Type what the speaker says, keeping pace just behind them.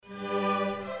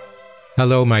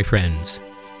Hello, my friends.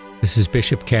 This is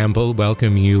Bishop Campbell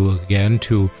welcoming you again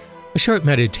to a short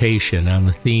meditation on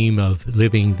the theme of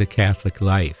living the Catholic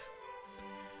life.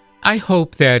 I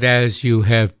hope that as you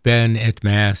have been at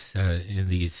Mass in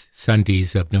these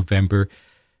Sundays of November,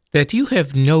 that you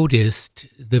have noticed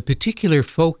the particular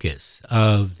focus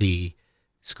of the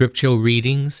scriptural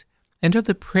readings and of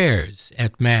the prayers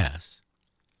at Mass.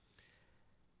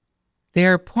 They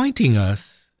are pointing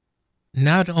us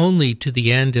not only to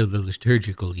the end of the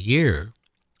liturgical year,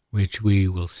 which we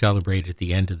will celebrate at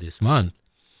the end of this month,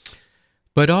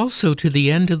 but also to the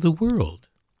end of the world,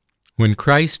 when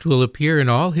Christ will appear in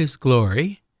all his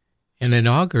glory and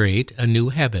inaugurate a new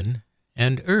heaven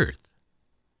and earth.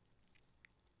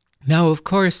 Now, of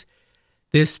course,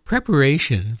 this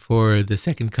preparation for the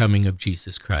second coming of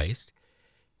Jesus Christ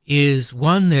is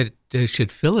one that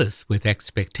should fill us with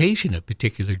expectation of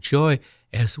particular joy,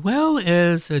 as well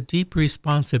as a deep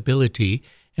responsibility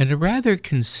and a rather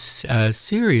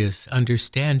serious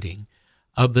understanding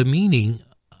of the meaning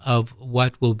of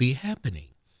what will be happening.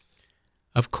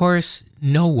 Of course,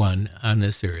 no one on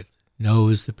this earth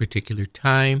knows the particular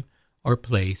time or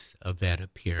place of that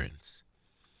appearance.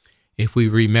 If we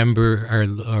remember our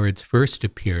Lord's first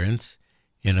appearance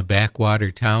in a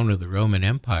backwater town of the Roman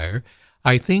Empire,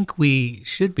 I think we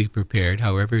should be prepared,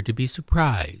 however, to be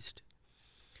surprised.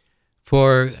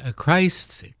 For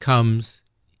Christ comes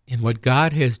in what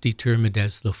God has determined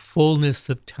as the fullness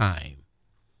of time.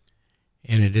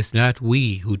 And it is not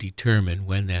we who determine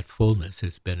when that fullness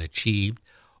has been achieved,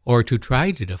 or to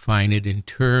try to define it in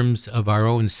terms of our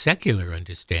own secular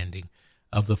understanding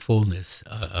of the fullness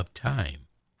of time.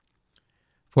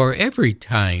 For every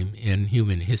time in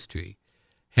human history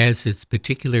has its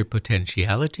particular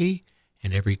potentiality,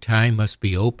 and every time must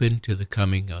be open to the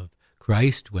coming of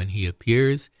Christ when he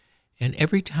appears, and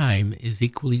every time is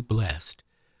equally blessed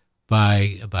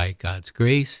by God's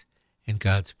grace and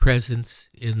God's presence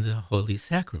in the holy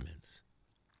sacraments.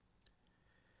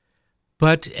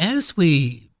 But as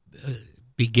we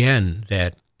begin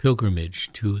that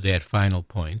pilgrimage to that final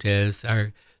point, as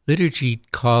our liturgy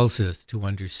calls us to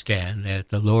understand that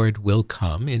the Lord will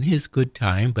come in his good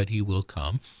time, but he will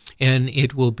come, and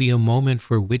it will be a moment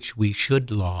for which we should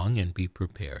long and be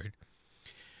prepared.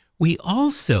 We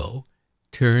also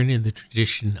turn in the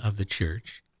tradition of the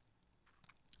Church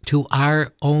to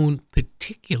our own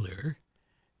particular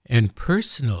and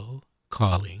personal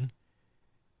calling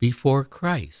before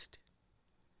Christ,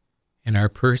 and our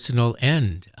personal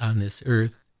end on this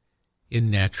earth in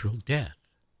natural death.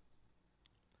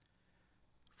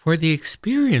 For the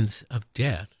experience of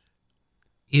death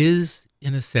is,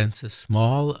 in a sense, a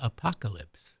small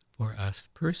apocalypse for us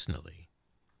personally.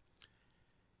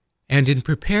 And in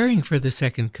preparing for the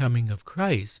second coming of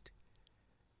Christ,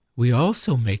 we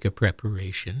also make a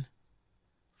preparation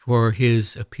for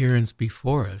his appearance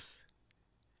before us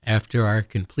after our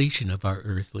completion of our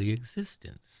earthly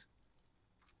existence.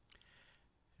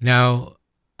 Now,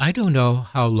 I don't know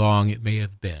how long it may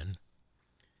have been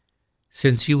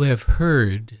since you have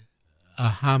heard a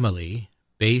homily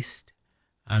based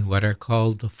on what are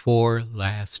called the four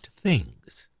last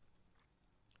things: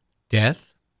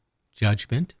 death,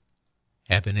 judgment,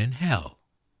 heaven, and hell.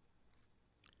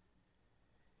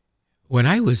 When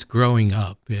I was growing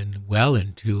up and well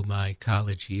into my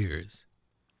college years,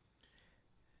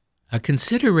 a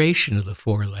consideration of the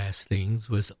four last things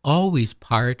was always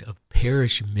part of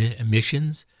parish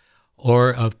missions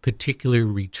or of particular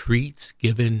retreats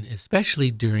given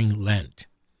especially during Lent.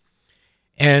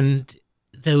 And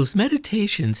those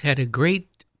meditations had a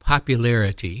great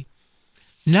popularity,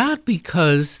 not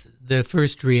because the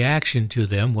first reaction to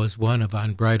them was one of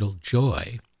unbridled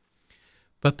joy,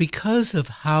 but because of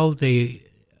how they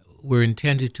were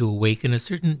intended to awaken a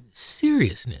certain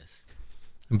seriousness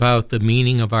about the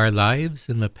meaning of our lives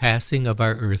and the passing of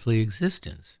our earthly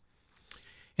existence.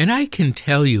 And I can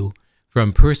tell you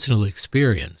from personal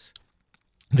experience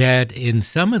that in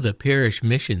some of the parish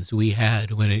missions we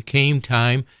had, when it came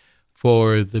time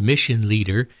for the mission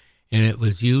leader, and it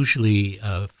was usually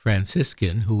a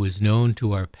Franciscan who was known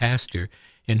to our pastor,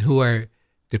 and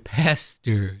the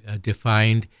pastor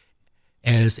defined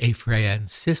as a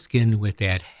Franciscan with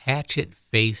that hatchet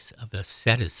face of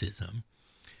asceticism,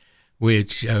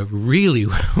 which really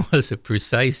was a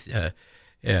precise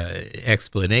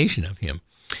explanation of him.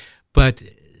 But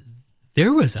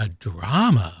there was a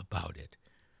drama about it,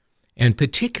 and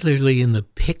particularly in the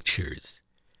pictures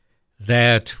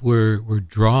that were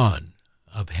drawn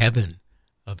of heaven,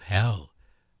 of hell,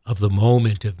 of the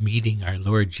moment of meeting our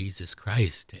Lord Jesus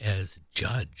Christ as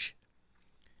judge.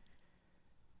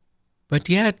 But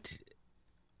yet,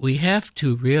 we have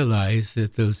to realize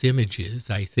that those images,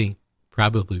 I think,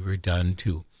 probably were done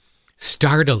to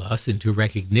startle us into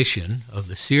recognition of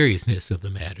the seriousness of the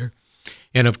matter.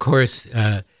 And of course,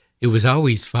 it was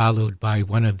always followed by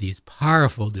one of these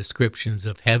powerful descriptions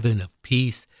of heaven, of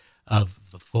peace, of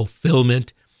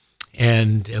fulfillment,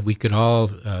 and we could all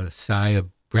sigh a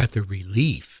breath of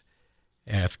relief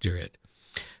after it.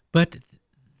 But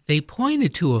they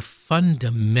pointed to a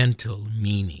fundamental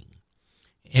meaning,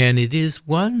 and it is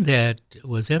one that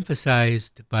was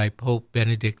emphasized by Pope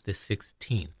Benedict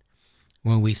XVI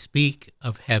when we speak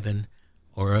of heaven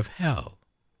or of hell.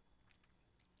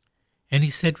 And he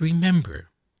said, remember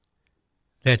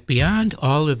that beyond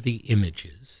all of the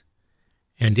images,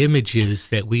 and images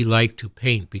that we like to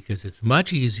paint because it's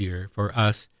much easier for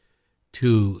us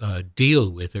to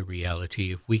deal with a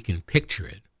reality if we can picture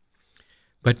it.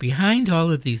 But behind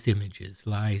all of these images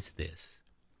lies this: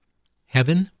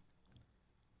 heaven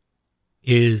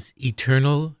is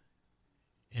eternal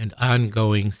and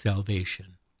ongoing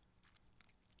salvation.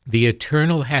 The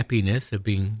eternal happiness of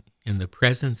being in the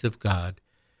presence of God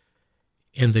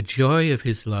and the joy of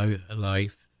his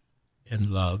life and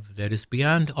love that is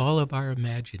beyond all of our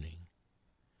imagining.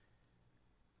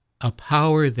 A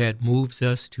power that moves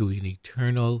us to an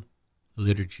eternal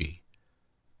liturgy,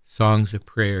 songs of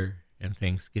prayer and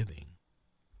thanksgiving.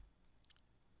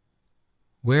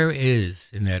 Where is,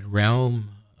 in that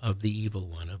realm of the evil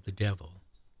one, of the devil,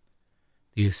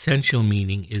 the essential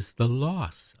meaning is the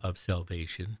loss of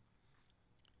salvation,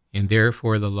 and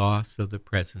therefore the loss of the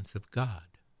presence of God.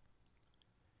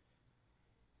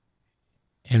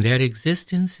 And that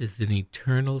existence is an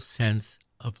eternal sense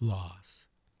of loss,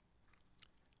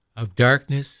 of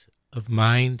darkness of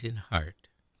mind and heart,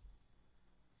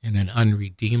 and an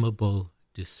unredeemable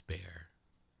despair.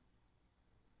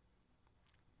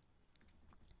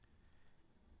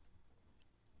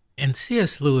 And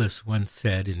C.S. Lewis once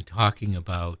said, in talking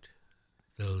about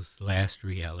those last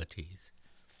realities,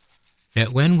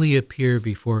 that when we appear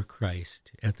before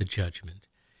Christ at the judgment,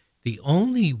 the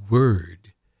only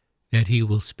word that he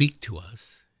will speak to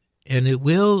us, and it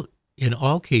will in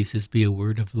all cases be a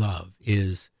word of love,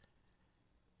 is,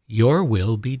 "Your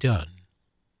will be done."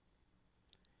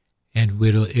 And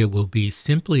it will be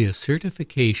simply a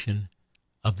certification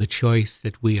of the choice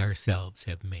that we ourselves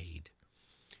have made.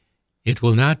 It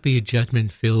will not be a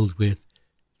judgment filled with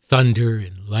thunder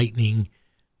and lightning,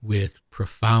 with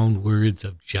profound words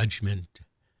of judgment.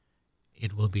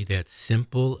 It will be that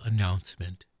simple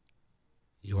announcement,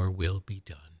 "Your will be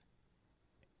done.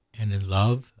 And in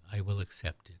love, I will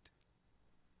accept it."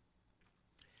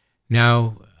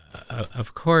 Now,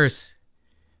 of course,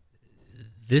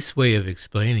 this way of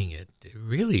explaining it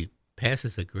really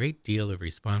passes a great deal of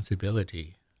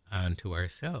responsibility onto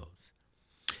ourselves.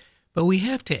 But we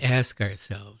have to ask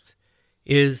ourselves,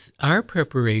 is our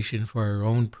preparation for our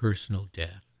own personal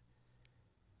death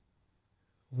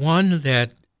one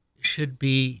that should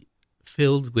be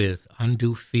filled with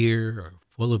undue fear or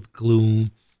full of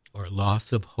gloom or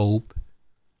loss of hope,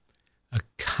 a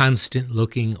constant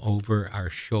looking over our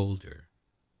shoulder?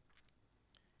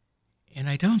 And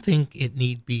I don't think it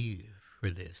need be for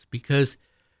this, because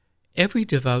every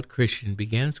devout Christian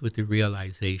begins with the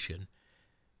realization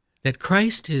that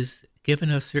Christ has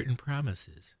given us certain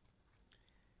promises.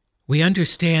 We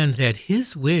understand that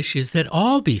his wish is that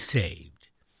all be saved,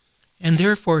 and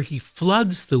therefore he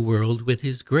floods the world with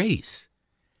his grace.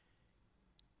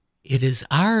 It is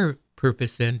our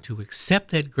purpose then to accept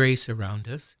that grace around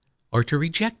us or to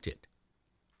reject it.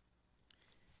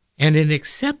 And in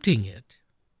accepting it,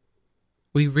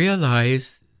 we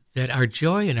realize that our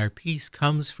joy and our peace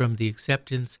comes from the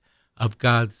acceptance of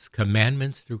God's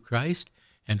commandments through Christ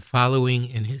and following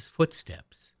in his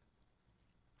footsteps.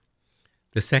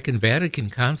 The Second Vatican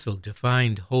Council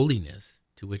defined holiness,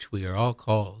 to which we are all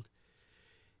called,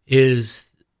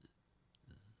 is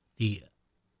the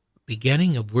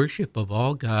beginning of worship of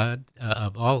all God,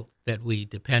 of all that we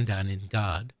depend on in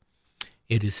God.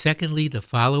 It is secondly the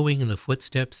following in the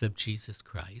footsteps of Jesus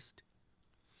Christ.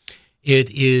 It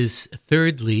is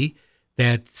thirdly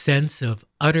that sense of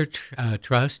utter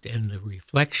trust and the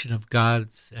reflection of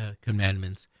God's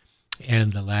commandments.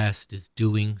 And the last is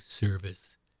doing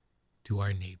service to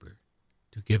our neighbor,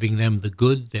 to giving them the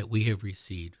good that we have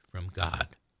received from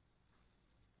God.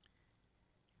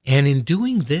 And in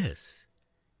doing this,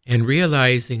 and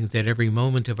realizing that every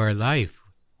moment of our life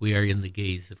we are in the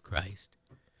gaze of Christ,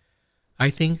 I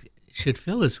think should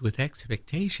fill us with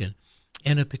expectation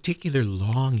and a particular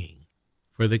longing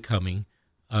for the coming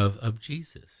of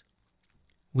Jesus.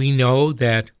 We know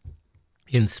that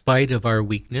in spite of our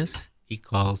weakness, he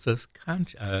calls us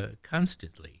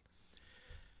constantly.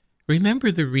 Remember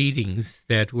the readings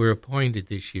that were appointed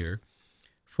this year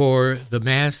for the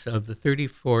Mass of the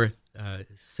 34th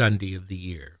Sunday of the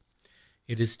year.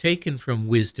 It is taken from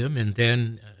wisdom and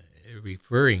then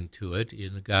referring to it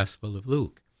in the Gospel of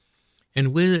Luke.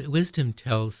 And wisdom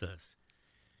tells us,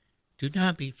 do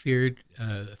not be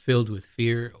filled with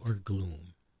fear or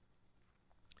gloom.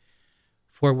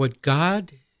 For what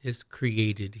God has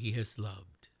created, he has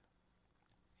loved.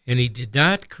 And he did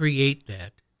not create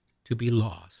that to be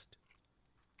lost.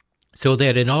 So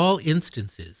that in all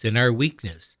instances, in our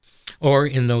weakness, or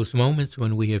in those moments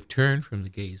when we have turned from the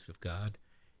gaze of God,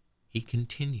 he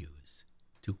continues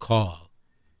to call,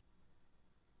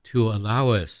 to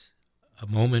allow us a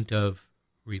moment of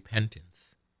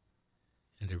repentance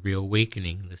and a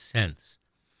reawakening the sense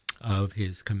of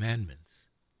his commandments.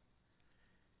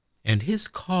 And his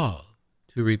call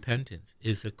to repentance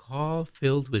is a call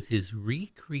filled with his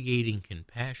recreating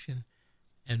compassion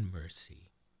and mercy.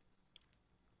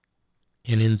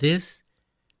 And in this,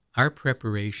 our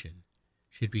preparation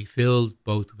should be filled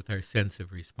both with our sense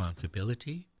of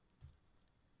responsibility,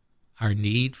 our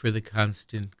need for the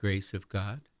constant grace of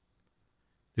God,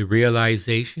 the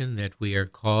realization that we are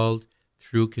called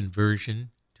through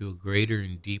conversion to a greater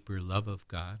and deeper love of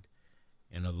God,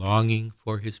 and a longing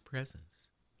for his presence.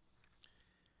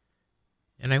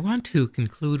 And I want to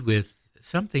conclude with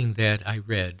something that I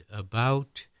read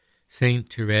about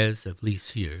Saint Therese of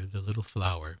Lisieux, the little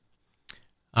flower,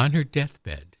 on her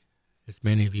deathbed. As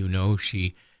many of you know,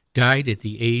 she died at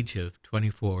the age of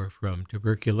 24 from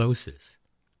tuberculosis,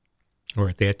 or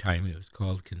at that time it was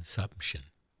called consumption.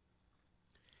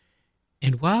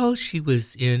 And while she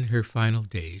was in her final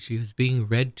days, she was being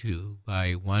read to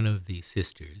by one of the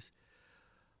sisters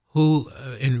who,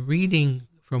 in reading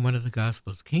from one of the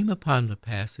Gospels, came upon the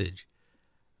passage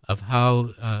of how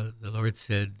the Lord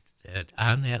said that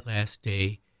on that last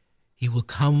day, he will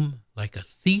come like a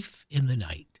thief in the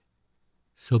night.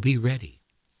 So be ready.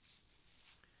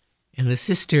 And the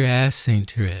sister asked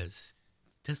Saint Therese,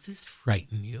 does this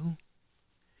frighten you?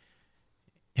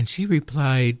 And she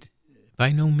replied,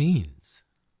 by no means.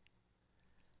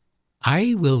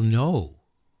 I will know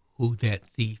who that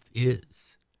thief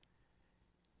is.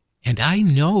 And I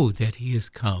know that he has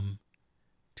come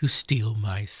to steal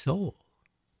my soul.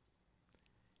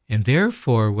 And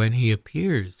therefore, when he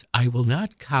appears, I will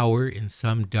not cower in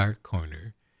some dark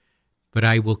corner, but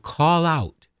I will call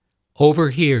out,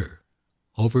 over here,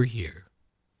 over here.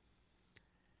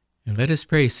 And let us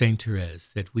pray, Saint Therese,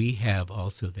 that we have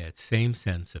also that same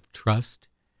sense of trust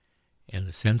and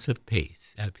the sense of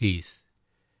peace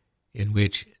in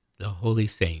which the holy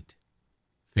saint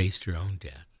faced her own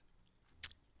death.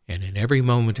 And in every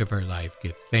moment of our life,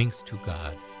 give thanks to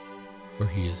God, for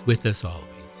he is with us always,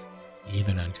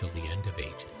 even until the end of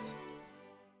ages.